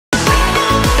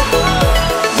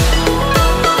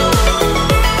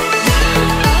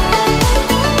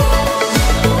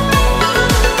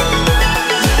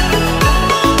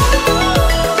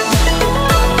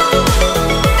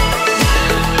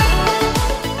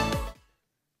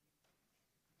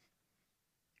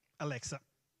Alexa,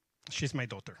 she's my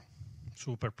daughter.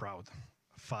 Super proud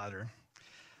father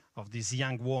of this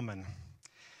young woman.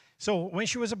 So when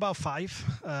she was about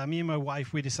 5, me and my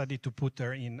wife, we decided to put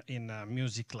her in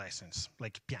music lessons,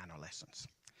 like piano lessons.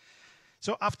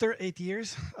 So after 8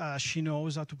 years, she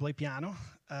knows how to play piano,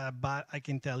 but I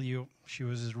can tell you she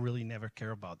was really never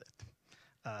care about it.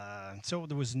 So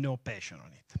there was no passion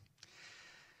on it.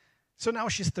 So now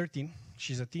she's 13.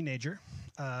 She's a teenager.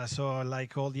 So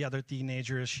like all the other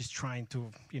teenagers, she's trying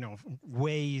to,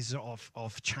 ways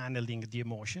of channeling the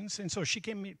emotions. And so she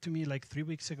came to me like 3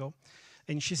 weeks ago,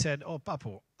 and she said, "Oh,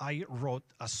 Papu, I wrote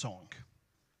a song."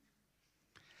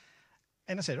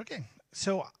 And I said, "Okay."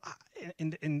 So,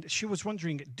 and she was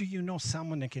wondering, do you know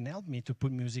someone that can help me to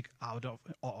put music out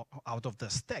of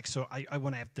this text? So I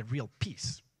want to have the real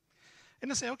piece.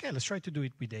 And I said, "Okay, let's try to do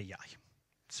it with AI."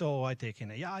 So I take an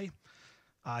AI,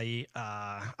 I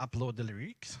upload the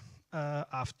lyrics.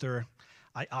 After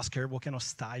I ask her, what kind of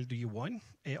style do you want?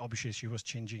 Obviously, she was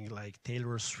changing like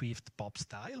Taylor Swift pop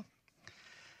style.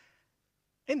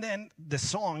 And then the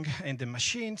song and the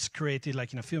machines created,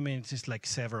 like in a few minutes, it's like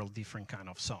several different kind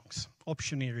of songs.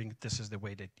 Optioneering, this is the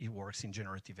way that it works in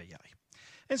generative AI.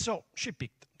 And so she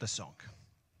picked the song.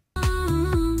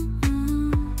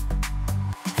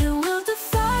 It will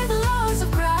defy the laws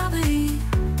of gravity.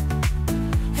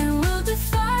 It will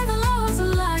defy the laws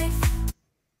of life.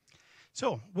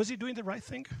 So, was he doing the right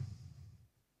thing?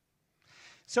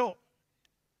 So,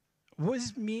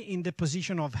 was me in the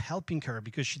position of helping her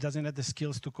because she doesn't have the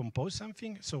skills to compose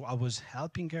something? So I was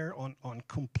helping her on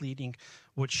completing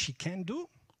what she can do?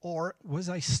 Or was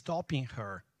I stopping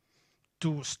her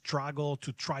to struggle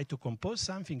to try to compose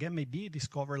something and maybe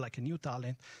discover like a new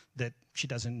talent that she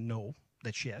doesn't know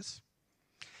that she has?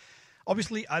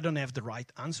 Obviously, I don't have the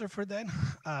right answer for that,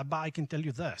 but I can tell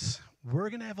you this. We're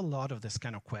going to have a lot of this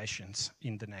kind of questions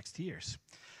in the next years.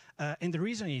 And the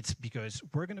reason is because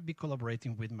we're going to be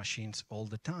collaborating with machines all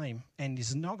the time, and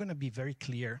it's not going to be very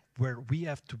clear where we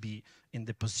have to be in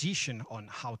the position on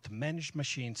how to manage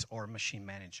machines or machine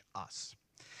manage us.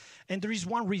 And there is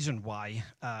one reason why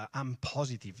I'm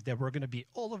positive that we're going to be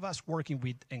all of us working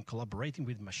with and collaborating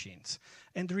with machines.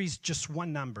 And there is just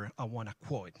one number I want to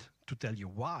quote to tell you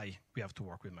why we have to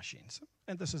work with machines.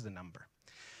 And this is the number.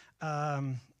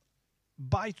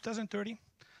 By 2030,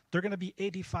 there are going to be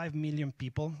 85 million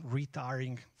people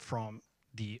retiring from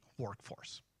the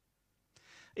workforce.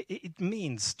 It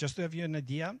means, just to have you an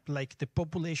idea, like the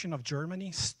population of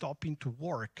Germany stopping to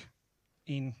work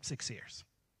in 6 years.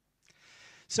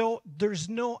 So there's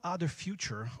no other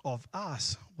future of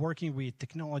us working with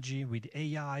technology, with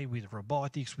AI, with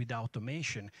robotics, with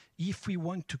automation, if we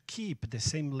want to keep the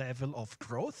same level of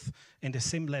growth and the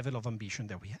same level of ambition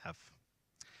that we have.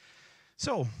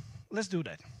 So let's do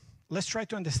that. Let's try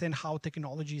to understand how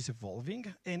technology is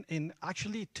evolving. And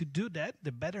actually, to do that,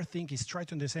 the better thing is try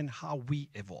to understand how we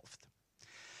evolved.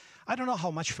 I don't know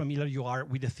how much familiar you are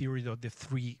with the theory of the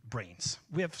 3 brains.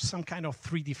 We have some kind of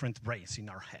 3 different brains in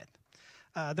our head.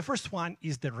 The first one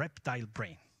is the reptile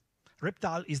brain.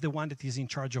 Reptile is the one that is in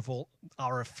charge of all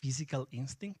our physical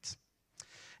instincts.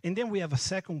 And then we have a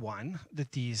second one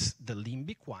that is the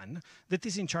limbic one that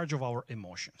is in charge of our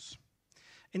emotions.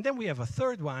 And then we have a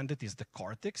third one that is the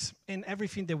cortex, and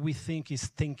everything that we think is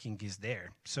thinking is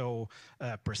there. So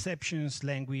perceptions,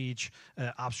 language,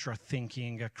 abstract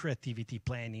thinking, creativity,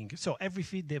 planning. So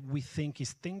everything that we think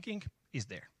is thinking is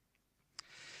there.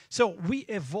 So we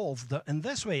evolved in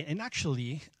this way, and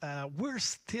actually we're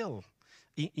still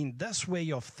in this way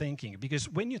of thinking, because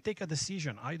when you take a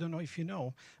decision, I don't know if you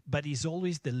know, but it's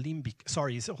always the it's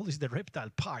always the reptile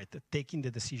part taking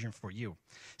the decision for you.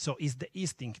 So it's the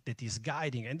instinct that is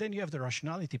guiding, and then you have the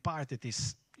rationality part that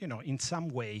is, in some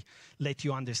way let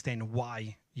you understand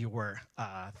why you were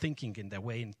thinking in that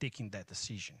way and taking that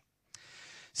decision.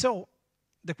 So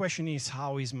the question is,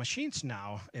 how is machines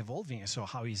now evolving? So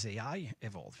how is AI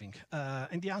evolving?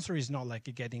 And the answer is not like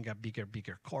getting a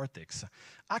bigger cortex.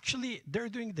 Actually, they're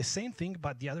doing the same thing,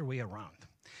 but the other way around.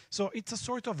 So it's a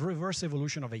sort of reverse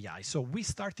evolution of AI. So we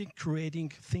started creating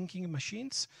thinking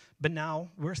machines, but now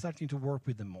we're starting to work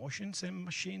with emotions and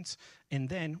machines, and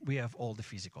then we have all the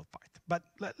physical part. But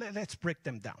let's break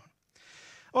them down.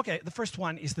 Okay, the first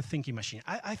one is the thinking machine.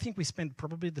 I think we spent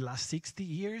probably the last 60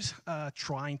 years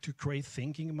trying to create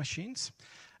thinking machines.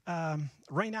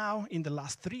 Right now, in the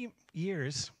last 3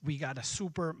 years, we got a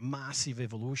super massive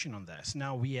evolution on this.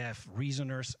 Now we have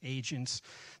reasoners, agents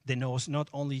that knows not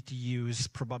only to use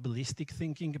probabilistic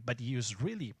thinking, but use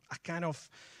really a kind of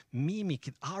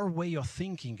mimic our way of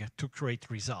thinking to create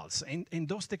results. And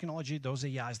those technology, those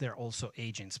AIs, they're also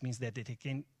agents, means that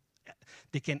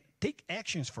they can take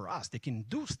actions for us. They can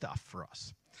do stuff for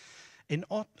us. And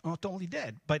not only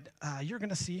that, but you're going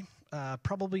to see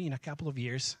probably in a couple of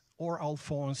years, or all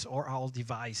phones or all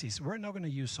devices, we're not going to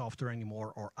use software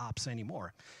anymore or apps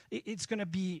anymore. It's going to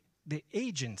be the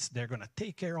agents that are going to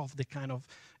take care of the kind of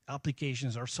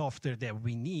applications or software that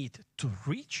we need to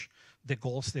reach the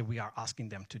goals that we are asking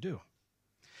them to do.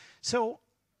 So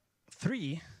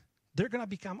 3, they're going to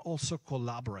become also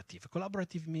collaborative.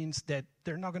 Collaborative means that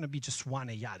they're not going to be just one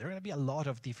AI. There are going to be a lot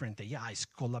of different AIs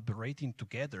collaborating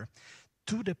together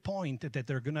to the point that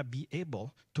they're going to be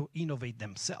able to innovate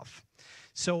themselves.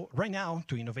 So right now,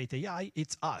 to innovate AI,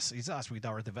 it's us. It's us with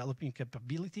our developing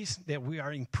capabilities that we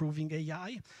are improving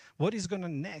AI. What is the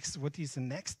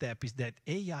next step is that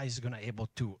AI is going to be able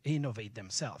to innovate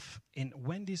themselves. And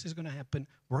when this is going to happen,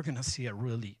 we're going to see a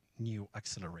really new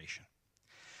acceleration.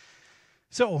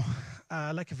 So,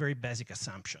 like a very basic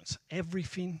assumptions,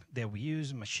 everything that we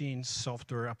use, machines,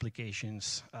 software,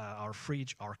 applications, our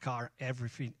fridge, our car,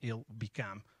 everything will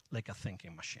become like a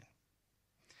thinking machine.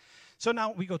 So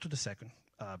now we go to the second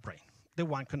brain, the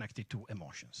one connected to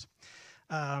emotions.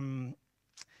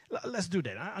 Let's do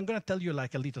that. I'm going to tell you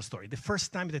like a little story. The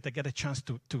first time that I got a chance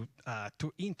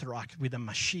to interact with a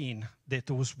machine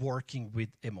that was working with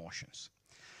emotions.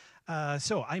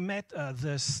 So I met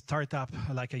this startup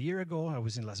like a year ago. I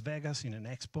was in Las Vegas in an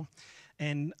expo.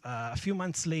 And a few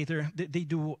months later, they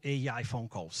do AI phone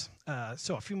calls.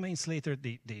 So a few months later,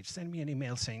 they send me an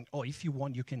email saying, oh, if you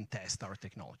want, you can test our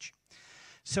technology.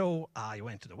 So I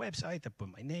went to the website, I put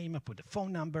my name, I put the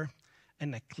phone number,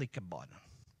 and I click a button.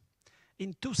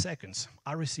 In 2 seconds,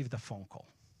 I received a phone call.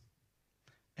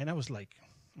 And I was like,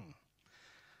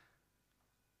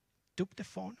 Took the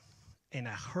phone, and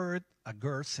I heard a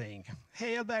girl saying,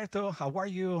 hey, Alberto, how are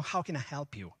you? How can I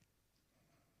help you?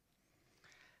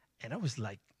 And I was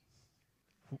like,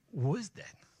 who is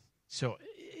that? So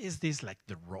is this like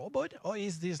the robot? Or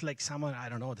is this like someone, I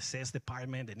don't know, the sales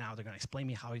department, and now they're going to explain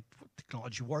me how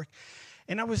technology works?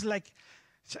 And I was like,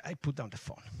 so I put down the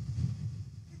phone.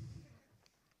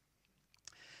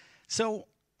 So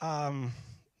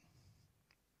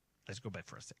let's go back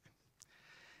for a second.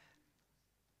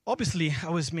 Obviously, I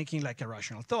was making like a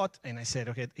rational thought, and I said,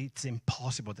 okay, it's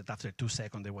impossible that after 2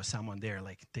 seconds there was someone there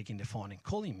like taking the phone and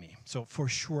calling me. So for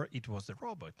sure it was the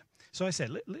robot. So I said,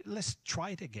 let's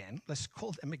try it again. Let's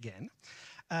call them again.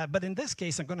 But in this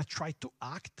case, I'm going to try to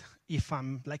act if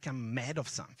I'm mad of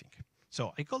something.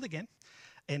 So I called again.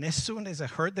 And as soon as I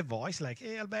heard the voice, like,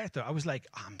 hey, Alberto, I was like,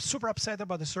 I'm super upset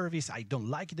about the service. I don't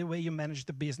like the way you manage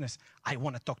the business. I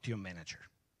want to talk to your manager.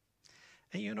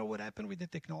 And you know what happened with the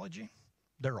technology?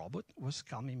 The robot was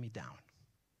calming me down.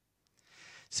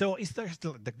 So it's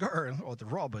the girl or the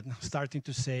robot starting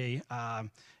to say,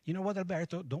 you know what,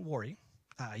 Alberto, don't worry.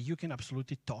 You can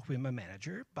absolutely talk with my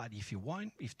manager, but if you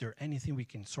want, if there's anything we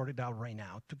can sort it out right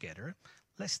now together,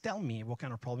 let's tell me what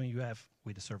kind of problem you have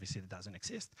with the service that doesn't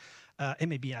exist, and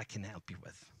maybe I can help you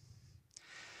with.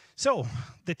 So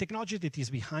the technology that is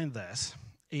behind this,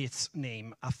 it's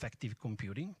named affective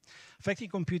computing.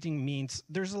 Affective computing means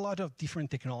there's a lot of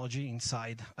different technology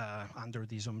inside under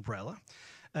this umbrella.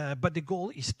 But the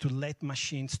goal is to let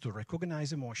machines to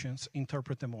recognize emotions,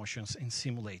 interpret emotions, and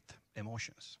simulate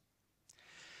emotions.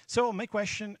 So my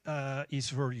question is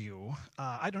for you.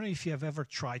 I don't know if you have ever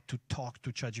tried to talk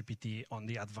to ChatGPT on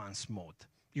the advanced mode.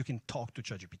 You can talk to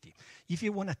ChatGPT. If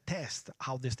you want to test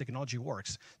how this technology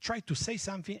works, try to say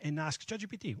something and ask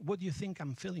ChatGPT, what do you think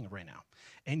I'm feeling right now?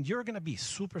 And you're going to be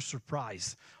super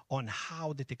surprised on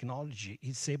how the technology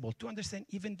is able to understand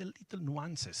even the little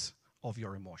nuances of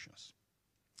your emotions.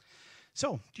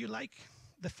 So, do you like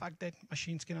the fact that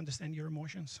machines can understand your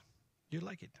emotions? Do you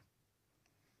like it?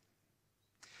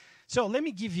 So, let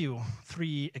me give you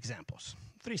 3 examples,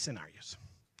 3 scenarios.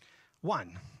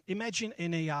 1, imagine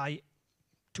an AI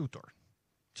tutor.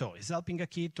 So he's helping a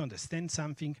kid to understand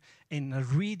something, and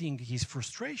reading his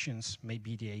frustrations,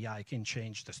 maybe the AI can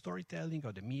change the storytelling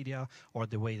or the media or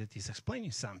the way that he's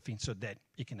explaining something so that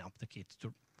it can help the kid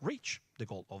to reach the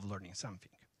goal of learning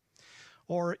something.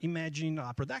 Or imagine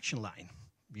a production line.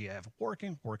 You have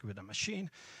working with a machine,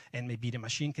 and maybe the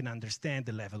machine can understand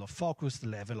the level of focus, the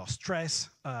level of stress,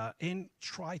 and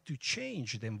try to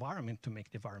change the environment to make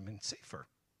the environment safer.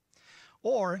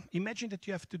 Or imagine that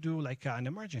you have to do like an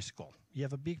emergency call. You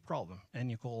have a big problem, and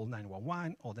you call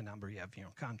 911 or the number you have in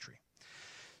your country.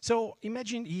 So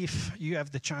imagine if you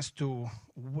have the chance to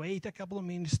wait a couple of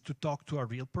minutes to talk to a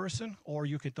real person, or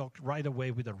you can talk right away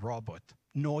with a robot,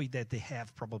 knowing that they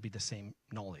have probably the same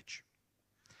knowledge.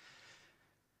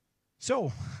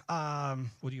 So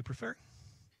what do you prefer?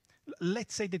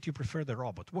 Let's say that you prefer the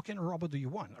robot. What kind of robot do you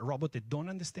want? A robot that don't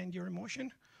understand your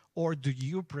emotion? Or do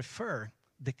you prefer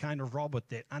the kind of robot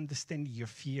that understanding your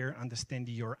fear,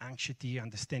 understanding your anxiety,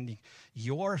 understanding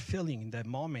your feeling in that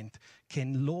moment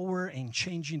can lower and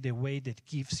change in the way that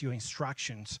gives you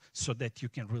instructions so that you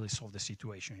can really solve the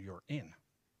situation you're in.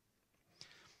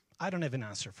 I don't have an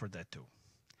answer for that too.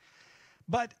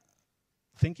 But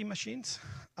thinking machines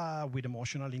with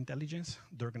emotional intelligence,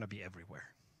 they're going to be everywhere.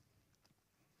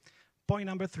 Point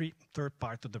number 3, third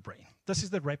part of the brain. This is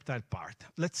the reptile part.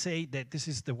 Let's say that this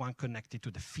is the one connected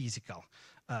to the physical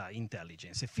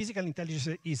intelligence. The physical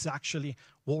intelligence is actually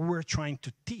what we're trying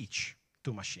to teach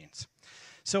to machines.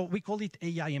 So we call it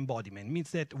AI embodiment. It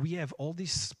means that we have all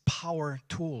these power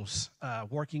tools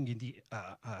working in the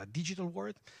digital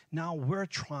world. Now we're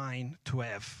trying to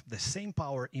have the same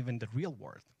power even in the real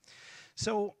world.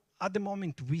 So at the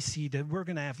moment, we see that we're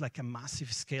going to have like a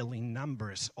massive scale in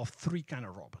numbers of 3 kind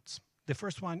of robots. The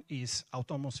first one is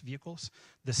autonomous vehicles.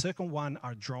 The second one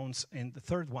are drones. And the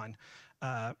third one,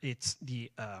 it's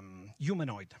the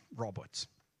humanoid robots.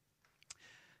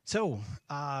 So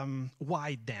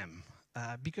why them?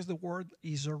 Because the world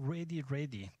is already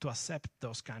ready to accept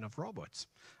those kind of robots.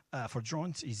 For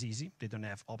drones, it's easy. They don't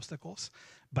have obstacles.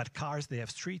 But cars, they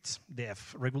have streets. They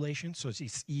have regulations, so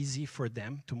it's easy for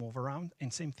them to move around.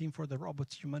 And same thing for the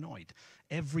robots humanoid.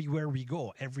 Everywhere we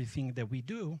go, everything that we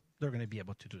do, they're going to be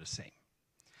able to do the same.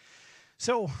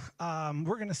 So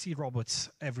we're going to see robots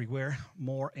everywhere,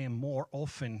 more and more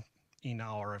often in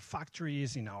our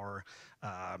factories, in our,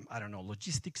 I don't know,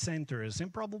 logistics centers,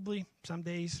 and probably some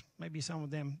days, maybe some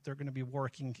of them, they're going to be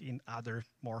working in other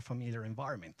more familiar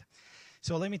environment.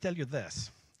 So let me tell you this.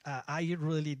 I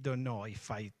really don't know if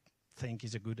I think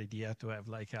it's a good idea to have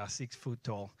like a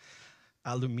 6-foot-tall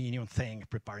aluminum thing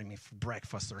preparing me for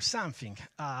breakfast or something.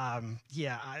 I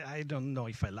don't know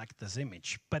if I like this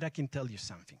image, but I can tell you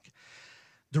something.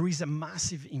 There is a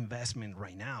massive investment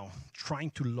right now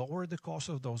trying to lower the cost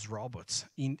of those robots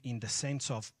in the sense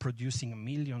of producing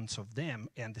millions of them.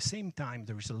 And at the same time,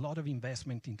 there is a lot of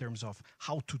investment in terms of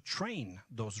how to train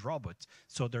those robots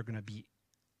so they're going to be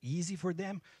easy for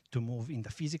them to move in the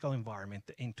physical environment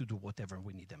and to do whatever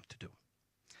we need them to do.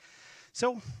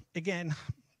 So again,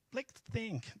 let's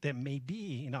think that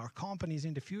maybe in our companies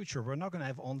in the future, we're not going to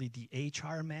have only the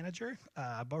HR manager,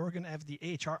 but we're going to have the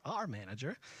HRR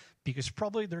manager, because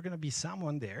probably there's going to be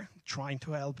someone there trying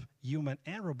to help human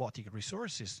and robotic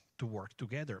resources to work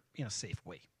together in a safe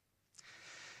way.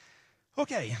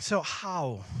 Okay, so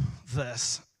how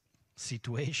this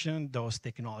situation, those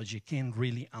technology can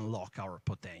really unlock our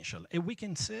potential. And we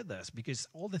can say this because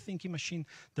all the thinking machine,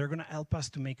 they're going to help us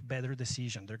to make better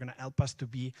decisions. They're going to help us to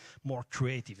be more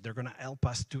creative. They're going to help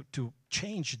us to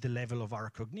change the level of our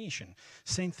cognition.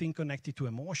 Same thing connected to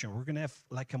emotion. We're going to have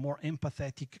like a more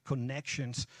empathetic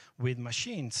connections with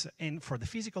machines. And for the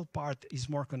physical part, is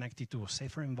more connected to a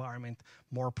safer environment,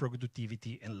 more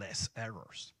productivity, and less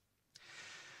errors.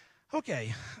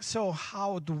 Okay, so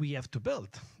how do we have to build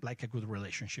like a good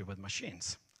relationship with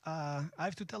machines? I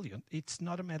have to tell you, it's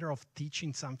not a matter of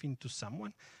teaching something to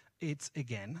someone. It's,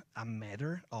 again, a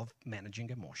matter of managing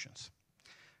emotions.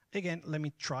 Again, let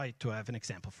me try to have an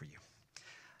example for you.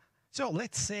 So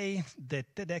let's say that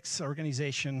TEDx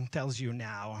organization tells you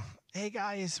now, hey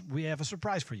guys, we have a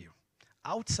surprise for you.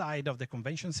 Outside of the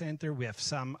convention center, we have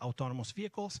some autonomous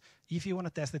vehicles. If you want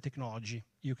to test the technology,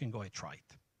 you can go and try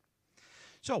it.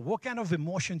 So what kind of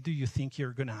emotion do you think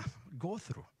you're going to go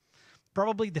through?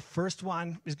 Probably the first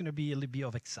one is going to be a little bit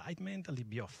of excitement, a little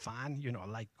bit of fun, you know,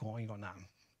 like going on a,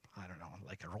 I don't know,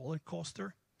 like a roller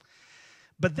coaster.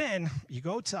 But then you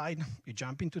go outside, you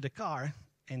jump into the car,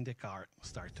 and the car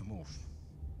starts to move.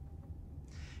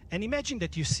 And imagine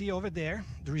that you see over there,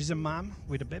 there is a mom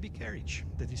with a baby carriage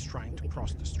that is trying to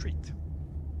cross the street.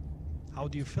 How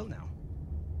do you feel now?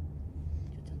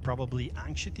 Probably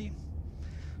anxiety,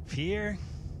 fear,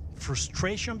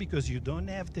 frustration because you don't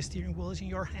have the steering wheels in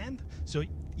your hand. So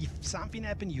if something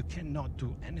happens, you cannot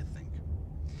do anything.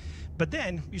 But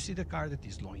then you see the car that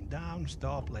is slowing down,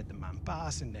 stop, let the man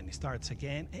pass, and then it starts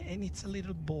again. And it's a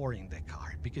little boring, the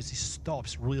car, because it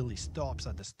stops, really stops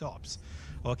at the stops.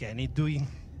 Okay, and it's doing,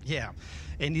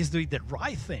 and it's doing the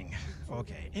right thing.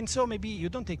 Okay, and so maybe you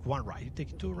don't take one ride, you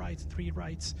take 2 rides, 3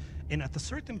 rides. And at a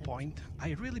certain point,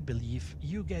 I really believe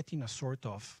you get in a sort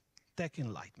of tech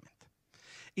enlightenment.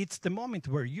 It's the moment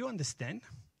where you understand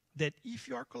that if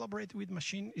you are collaborating with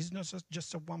machine, it's not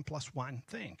just a 1 + 1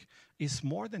 thing. It's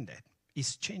more than that.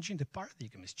 It's changing the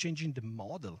paradigm. It's changing the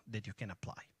model that you can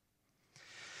apply.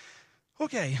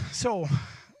 Okay, so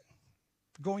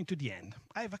going to the end,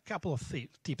 I have a couple of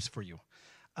tips for you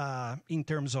in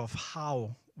terms of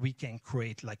how we can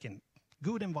create like a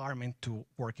good environment to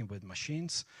working with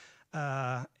machines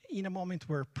in a moment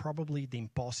where probably the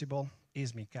impossible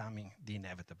is becoming the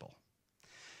inevitable.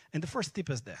 And the first tip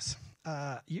is this.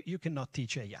 You cannot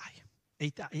teach AI.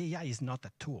 AI is not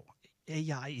a tool.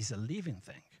 AI is a living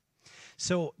thing.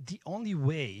 So the only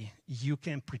way you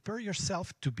can prepare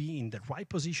yourself to be in the right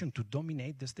position to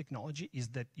dominate this technology is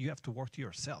that you have to work to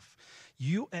yourself.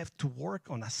 You have to work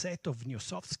on a set of new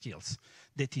soft skills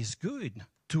that is good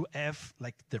to have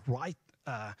like the right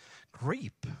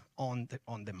grip on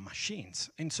the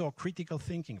machines. And so critical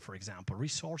thinking, for example,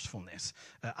 resourcefulness,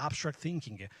 abstract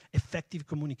thinking, effective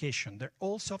communication, they're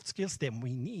all soft skills that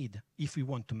we need if we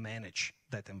want to manage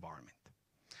that environment.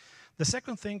 The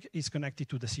second thing is connected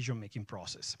to decision-making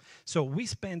process. So we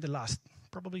spent the last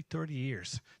probably 30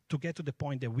 years to get to the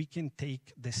point that we can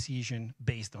take decision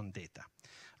based on data.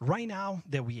 Right now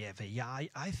that we have AI,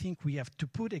 I think we have to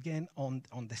put again on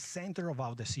the center of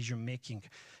our decision-making,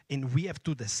 and we have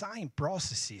to design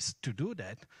processes to do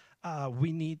that.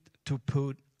 We need to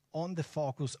put on the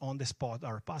focus, on the spot,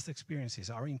 our past experiences,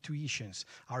 our intuitions,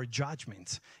 our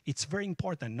judgments. It's very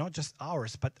important, not just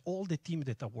ours, but all the team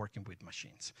that are working with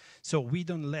machines. So we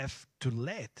don't have to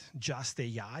let just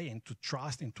AI and to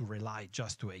trust and to rely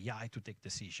just to AI to take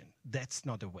decision. That's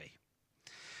not the way.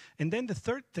 And then the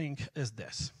third thing is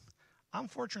this.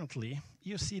 Unfortunately,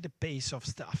 you see the pace of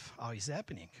stuff, how it's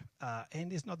happening.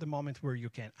 And it's not the moment where you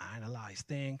can analyze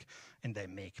things and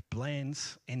then make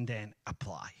plans and then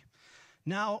apply.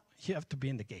 Now, you have to be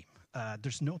in the game.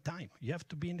 There's no time. You have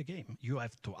to be in the game. You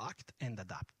have to act and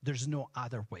adapt. There's no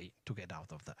other way to get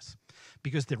out of this.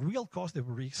 Because the real cost that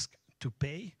we risk to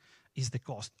pay is the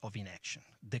cost of inaction,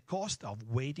 the cost of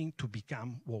waiting to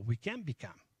become what we can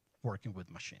become working with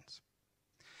machines.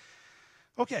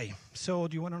 Okay, so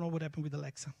do you want to know what happened with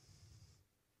Alexa?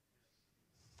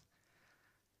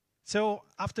 So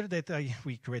after that,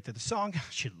 we created the song.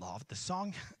 She loved the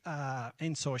song.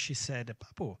 And so she said,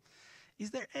 Papu, is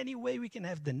there any way we can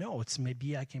have the notes?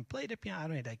 Maybe I can play the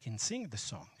piano and I can sing the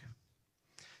song.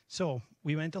 So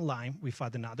we went online, we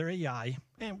found another AI,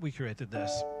 and we created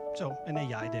this. So an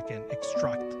AI that can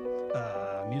extract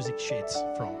music sheets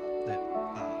from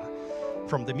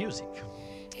the music.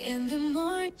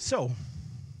 So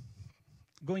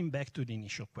going back to the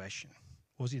initial question,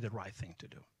 was it the right thing to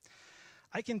do?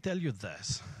 I can tell you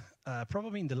this.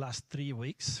 Probably in the last 3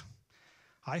 weeks,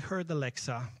 I heard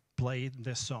Alexa play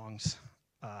the songs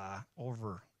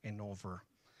over and over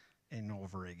and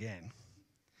over again.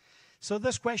 So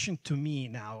this question to me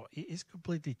now is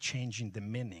completely changing the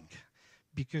meaning,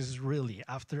 because really,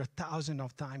 after 1,000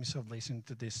 of times of listening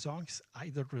to these songs, I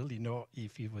don't really know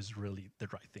if it was really the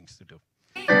right things to do.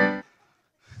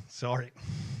 Sorry.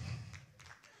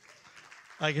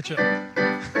 I get you.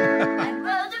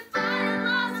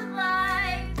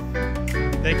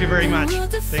 Thank you very much.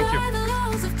 Thank you.